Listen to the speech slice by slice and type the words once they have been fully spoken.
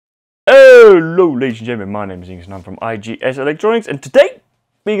Hello ladies and gentlemen, my name is Ingus and I'm from IGS Electronics, and today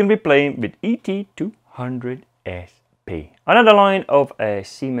we're going to be playing with ET200SP. Another line of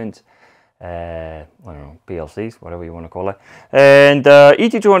Siemens, I don't know, PLCs, whatever you want to call it. And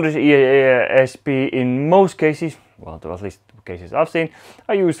ET200SP in most cases, well, at least the cases I've seen,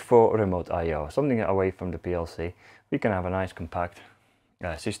 are used for remote I/O, something away from the PLC. We can have a nice compact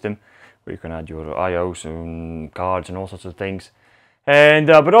system where you can add your I/Os and cards and all sorts of things. And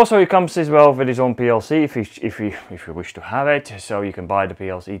but also it comes as well with its own PLC if you wish to have it. So you can buy the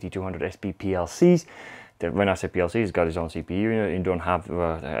PLC ET200SP PLCs. When I say PLC, it's got its own CPU unit. You don't have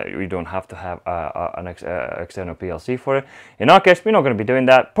to have an external PLC for it. In our case, we're not going to be doing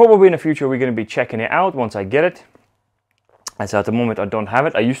that. Probably in the future we're going to be checking it out once I get it. And so at the moment I don't have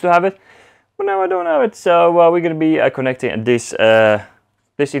it. I used to have it, but now I don't have it. So we're going to be connecting this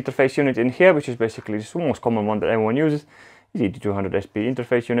this interface unit in here, which is basically the most common one that everyone uses. Is ET200SP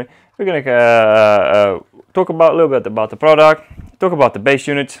interface unit. We're going to talk about a little bit about the product, talk about the base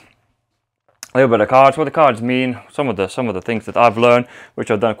units, a little bit of cards, what the cards mean, some of the things that I've learned,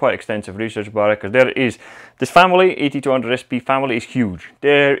 which I've done quite extensive research about it, because there is this family, ET200SP family, is huge.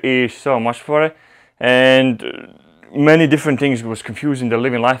 There is so much for it, and many different things was confusing the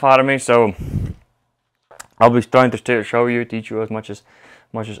living life out of me. So I'll be trying to show you, teach you as much as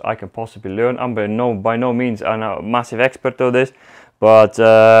I can possibly learn. I'm by no means a massive expert of this, but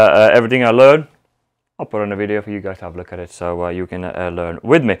everything I learn, I'll put on a video for you guys to have a look at it, so you can learn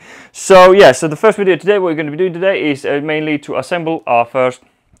with me. So yeah, so the first video today, what we're going to be doing today is mainly to assemble our first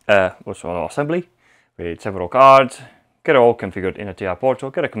assembly with several cards, get it all configured in a TI portal,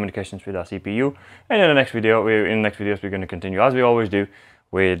 get a communications with our CPU, and in the next video, in the next videos, we're going to continue as we always do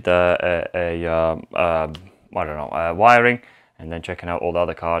with wiring. And then checking out all the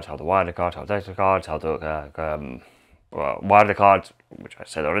other cards, how to wire the cards, how to test the cards, how to wire the cards, which I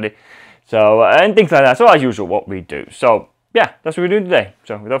said already. So, and things like that. So as usual, what we do. So, yeah, that's what we're doing today.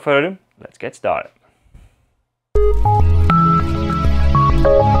 So, without further ado, let's get started.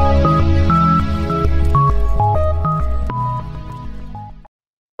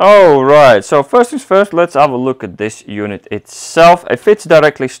 Alright, so first things first, let's have a look at this unit itself. It fits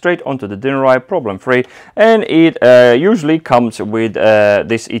directly straight onto the DIN drive, problem free, and it usually comes with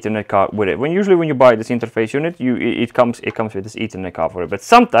this Ethernet card with it. Usually when you buy this interface unit, it comes with this Ethernet card for it. But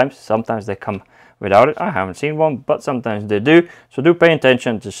sometimes they come without it. I haven't seen one, but sometimes they do. So do pay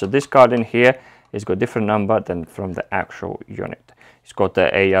attention. So this card in here has got a different number than from the actual unit. It's got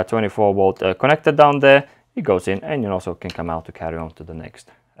a 24 volt connector down there. It goes in, and you also can come out to carry on to the next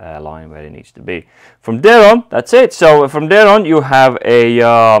line where it needs to be. From there on, that's it. So from there on, you have a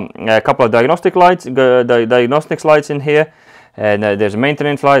couple of diagnostic lights, diagnostics lights in here, and there's a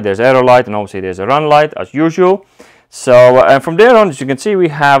maintenance light, there's arrow light, and obviously there's a run light as usual. So and from there on, as you can see, we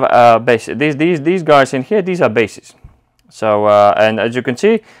have base. These guys in here, these are bases. So and as you can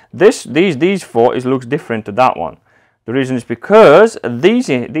see, these four looks different to that one. The reason is because these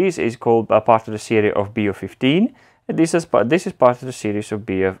is called part of the series of BU15. This is part of the series of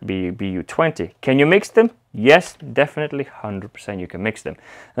BU20. Can you mix them? Yes, definitely, 100% you can mix them.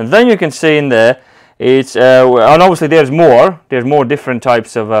 And then you can see in there, it's and obviously there's more different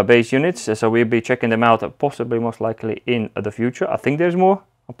types of base units. So we'll be checking them out, possibly most likely in the future. I think there's more.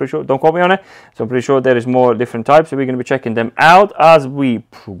 I'm pretty sure. Don't quote me on it. So I'm pretty sure there is more different types. So we're going to be checking them out as we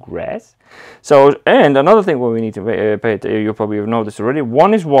progress. So, and another thing what we need to pay, you probably have noticed already.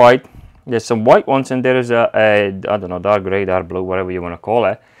 One is white. There's some white ones, and there is I don't know, dark gray, dark blue, whatever you want to call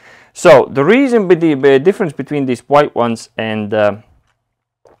it. So the reason the difference between these white ones and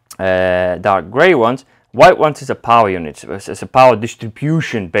dark gray ones, white ones is a power unit. It's a power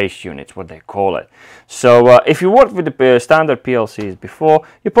distribution based unit, what they call it. So if you worked with the standard PLCs before,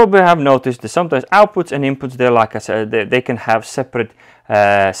 you probably have noticed that sometimes outputs and inputs, they're like I said, they can have separate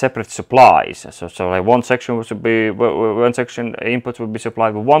supplies. So like one section inputs would be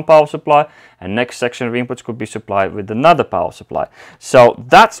supplied with one power supply, and next section of inputs could be supplied with another power supply. So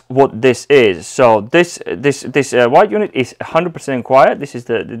that's what this is. So this white unit is 100% required. This is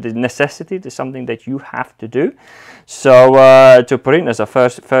the necessity. This is something that you have to do. So to put in as a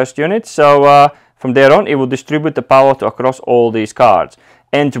first unit. So from there on, it will distribute the power across all these cards.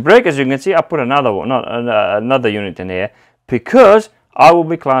 And to break, as you can see, I put another one, another unit in here, because I will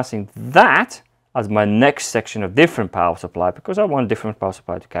be classing that as my next section of different power supply, because I want different power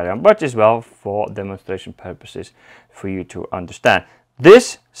supply to carry on, but as well for demonstration purposes for you to understand.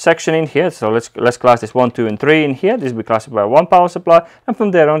 This section in here, so let's class this 1, 2, and 3 in here. This will be classified by one power supply, and from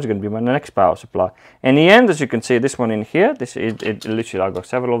there on it's going to be my next power supply. In the end, as you can see, this one in here, it literally, I've got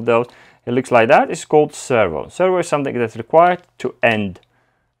several of those. It looks like that. It's called servo. Servo is something that's required to end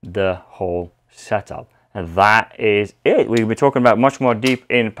the whole setup. And that is it. We'll be talking about much more deep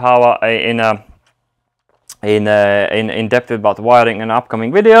in power in depth about wiring in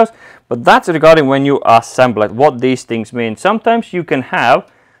upcoming videos, but that's regarding when you assemble it, what these things mean. Sometimes you can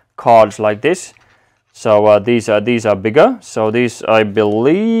have cards like this. So these are bigger. So these, I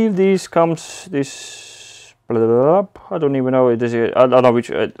believe these comes this, I don't even know, I don't know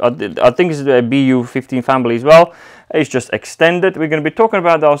which, I think it's a BU15 family as well. It's just extended. We're going to be talking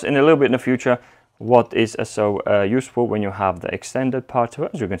about those in a little bit in the future. What is so useful when you have the extended part of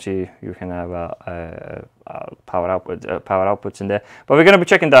it. As you can see, you can have power outputs in there. But we're going to be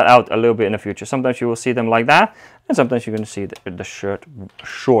checking that out a little bit in the future. Sometimes you will see them like that, and sometimes you're going to see the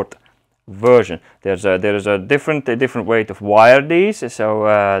short version. There's a different way to wire these. So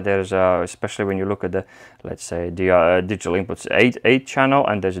there's especially when you look at the, let's say, the digital inputs 8 channel,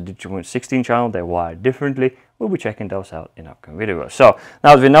 and there's a digital 16 channel. They wire differently. We'll be checking those out in upcoming videos. So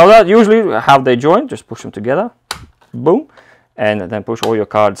now that we know that, usually how they join, just push them together, boom, and then push all your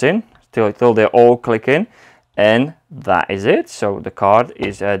cards in till they all click in, and that is it. So the card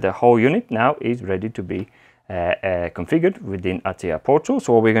is the whole unit now is ready to be configured within ATIA portal.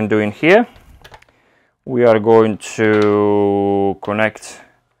 So what we're going to do in here, we are going to connect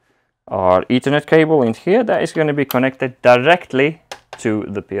our Ethernet cable in here. That is going to be connected directly to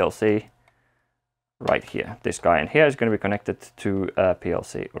the PLC right here. This guy in here is going to be connected to a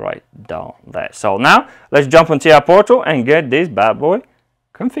PLC right down there. So now let's jump onto our portal and get this bad boy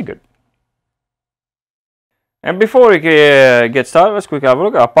configured. And before we get started, let's quickly have a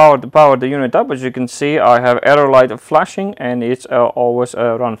look. I powered the unit up. As you can see, I have error light flashing, and it's always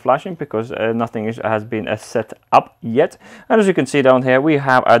run flashing because nothing has been set up yet. And as you can see down here, we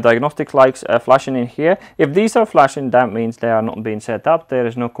have a diagnostic lights flashing in here. If these are flashing, that means they are not being set up. There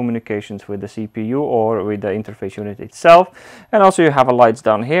is no communications with the CPU or with the interface unit itself. And also you have a lights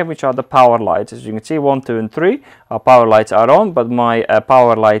down here, which are the power lights. As you can see, 1, 2, and 3. Our power lights are on, but my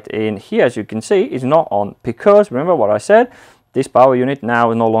power light in here, as you can see, is not on because remember what I said, this power unit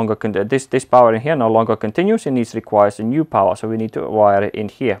now no longer this power in here no longer continues, and it requires a new power, so we need to wire it in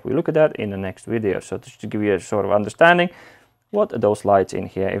here. We look at that in the next video. So just to give you a sort of understanding, what are those lights in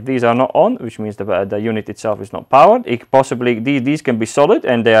here? If these are not on, which means the unit itself is not powered, it possibly these can be solid,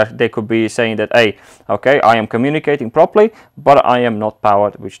 and they could be saying that, hey, okay, I am communicating properly, but I am not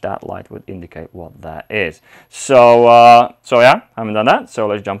powered, which that light would indicate what that is. So so yeah, I haven't done that, so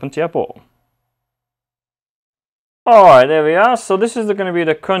let's jump into our portal. Alright, there we are. So this is going to be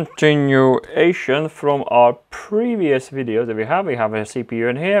the continuation from our previous videos that we have. We have a CPU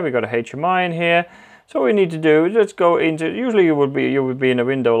in here, we got a HMI in here. So what we need to do is let's go into, usually you would be in a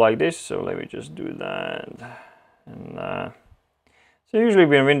window like this. So let me just do that. And so usually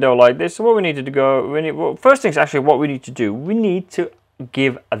be in a window like this. So what we need to go, well, first things actually what we need to do, we need to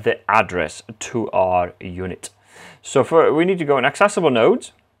give the address to our unit. So we need to go in accessible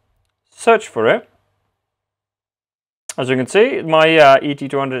nodes, search for it. As you can see, my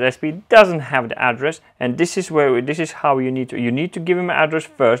ET200SP doesn't have the address, and this is how you need to give him an address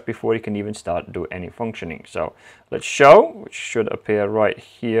first before he can even start do any functioning. So let's show, which should appear right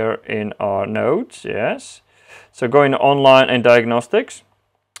here in our nodes. Yes. So go into online and diagnostics.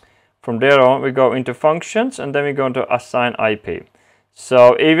 From there on, we go into functions, and then we go into assign IP.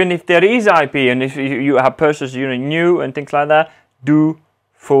 So even if there is IP, and if you have purchased unit new and things like that, do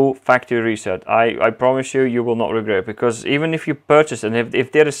full factory reset. I promise you, you will not regret it, because even if you purchase and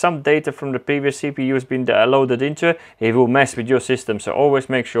if there is some data from the previous CPU has been loaded into it, it will mess with your system. So always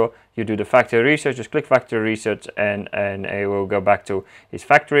make sure you do the factory reset. Just click factory reset, and it will go back to its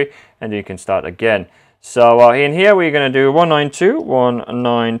factory, and then you can start again. So in here we're going to do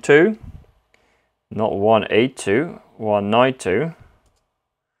 192.192, not 182, 192,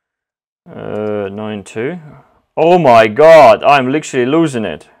 92. Oh my god, I'm literally losing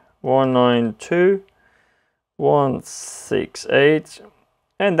it. 192.168,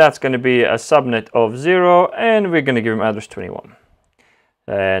 and that's going to be a subnet of 0, and we're going to give him address 21.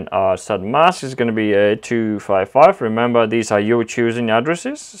 And our submask is going to be a 255. Remember, these are you choosing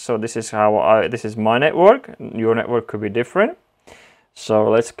addresses. So this is how this is my network. Your network could be different. So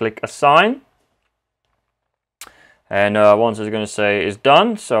let's click assign. And once it's going to say is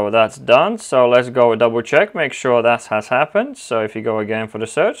done, so that's done. So let's go double check, make sure that has happened. So if you go again for the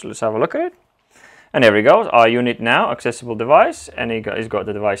search, let's have a look at it. And there we go, our unit now, accessible device, and he's got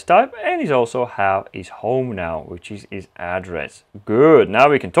the device type, and he's also have his home now, which is his address. Good, now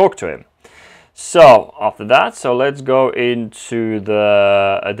we can talk to him. So after that, so let's go into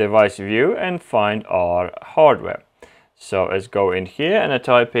the device view and find our hardware. So let's go in here and I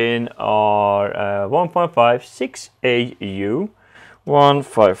type in our 1.56AU,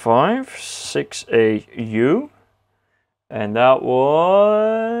 15568U, and that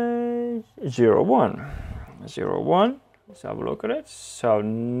was 01. 01. Let's have a look at it. So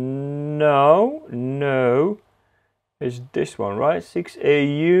no, it's this one, right?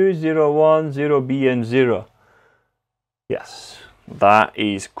 6AU 01 0B and 0. Yes, that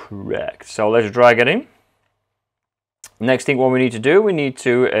is correct. So let's drag it in. Next thing, what we need to do, we need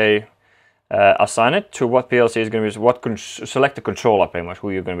to assign it to what PLC is going to be, select the controller pretty much,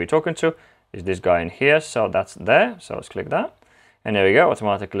 who you're going to be talking to. Is this guy in here, so that's there. So let's click that. And there we go,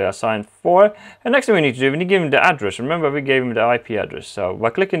 automatically assigned for. And next thing we need to do, we need to give him the address. Remember, we gave him the IP address. So by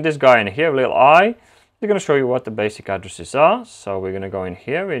clicking this guy in here, little I, they're going to show you what the basic addresses are. So we're going to go in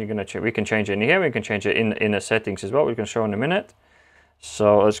here. We can change it in here. We can change it in the settings as well. We can show in a minute.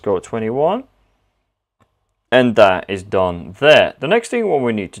 So let's go 21. And that is done there. The next thing what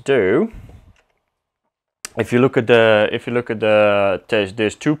we need to do, if you look at the test,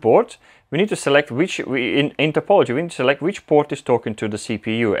 there's 2 ports. We need to select which, in topology, we need to select which port is talking to the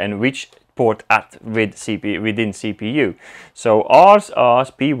CPU and which port within CPU. So ours are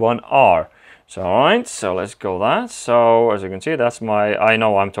P1R. So alright, so let's go that. So as you can see, that's I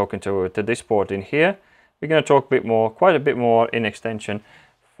know I'm talking to this port in here. We're going to talk quite a bit more in extension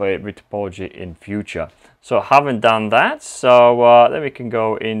with topology in future. So haven't done that, so then we can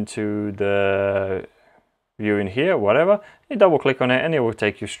go into the view in here, whatever, you double click on it and it will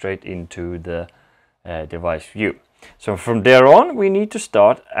take you straight into the device view. So from there on, we need to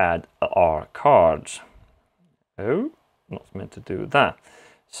start add our cards. Oh, not meant to do that.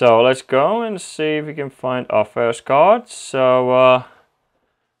 So let's go and see if we can find our first card. So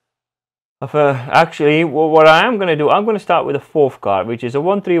actually, what I am going to do, I'm going to start with the 4th card, which is a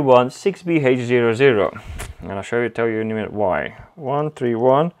 131-6BH00. And I'll tell you in a minute why.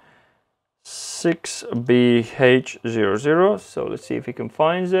 131-6BH00. So let's see if we can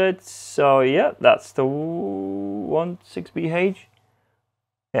find it. So yeah, that's the 6BH.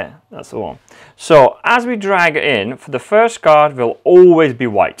 Yeah, that's the one. So as we drag it in, for the first card will always be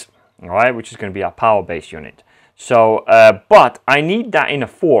white, all right, which is going to be our power base unit. So, but I need that in a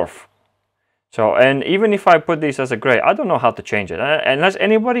 4th. So, and even if I put this as a gray, I don't know how to change it. Unless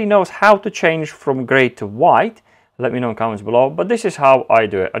anybody knows how to change from gray to white, let me know in comments below. But this is how I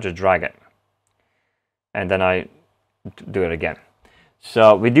do it. I just drag it. And then I do it again.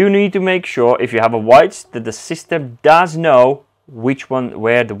 So we do need to make sure if you have a whites that the system does know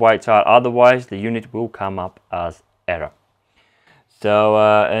where the whites are. Otherwise, the unit will come up as error. So,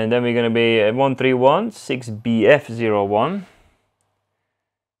 and then we're going to be 131-6BF01.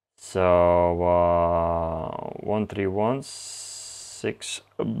 So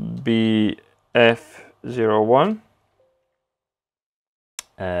 131-6BF01.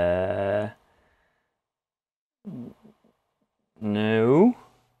 No.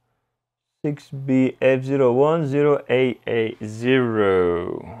 6BF01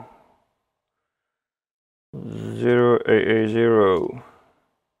 0AA0. 0AA0.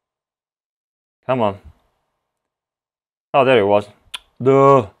 Come on. Oh, there it was.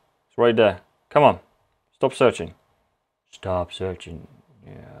 Duh. It's right there. Come on. Stop searching. Stop searching.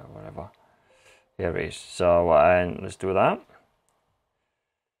 Yeah, whatever. Here it is. So, and let's do that.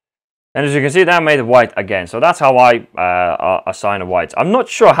 And as you can see, that made it white again. So that's how I assign a white. I'm not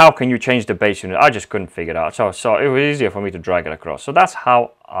sure how can you change the base unit. I just couldn't figure it out. So it was easier for me to drag it across. So that's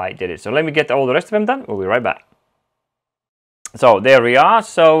how I did it. So let me get all the rest of them done. We'll be right back. So there we are.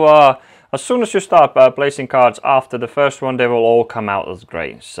 So as soon as you start placing cards after the first one, they will all come out as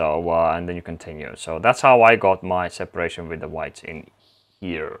gray. So and then you continue. So that's how I got my separation with the whites in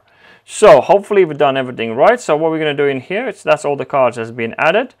here. So hopefully we've done everything right. So what we're going to do in here, that's all the cards has been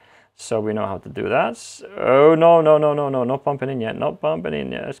added. So we know how to do that. Oh, no, not pumping in yet. Not pumping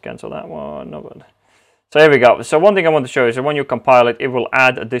in yet. Let's cancel that one. No, but... So here we go. So one thing I want to show you is that when you compile it, it will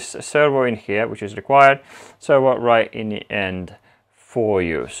add this servo in here, which is required. Servo right in the end for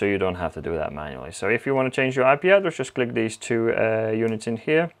you. So you don't have to do that manually. So if you want to change your IP address, just click these 2 units in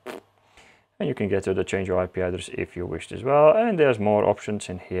here. And you can get to the change your IP address if you wished as well. And there's more options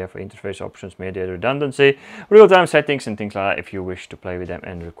in here for interface options, mediator redundancy, real-time settings and things like that. If you wish to play with them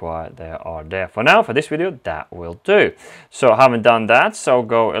and require, they are there. For now, for this video, that will do. So I haven't done that. So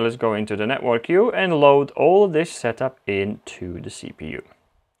let's go into the network queue and load all of this setup into the CPU.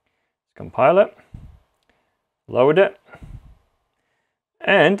 Compile it, load it.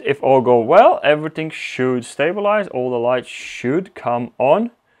 And if all go well, everything should stabilize. All the lights should come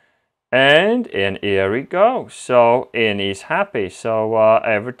on. And here we go. So in is happy. So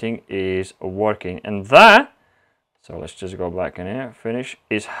everything is working. And that, so let's just go back in here, finish,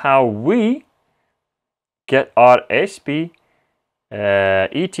 is how we get our SP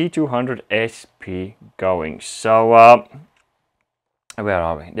ET200SP going. So where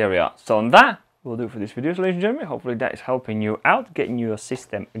are we? There we are. So on that will do for this video, ladies and gentlemen. Hopefully that is helping you out, getting your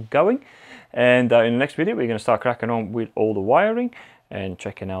system going. And in the next video we're going to start cracking on with all the wiring and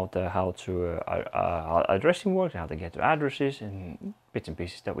checking out how to how addressing works, how to get to addresses and bits and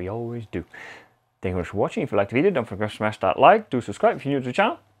pieces that we always do. Thank you very much for watching. If you liked the video, don't forget to smash that like, do subscribe if you're new to the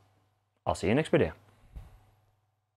channel. I'll see you next video.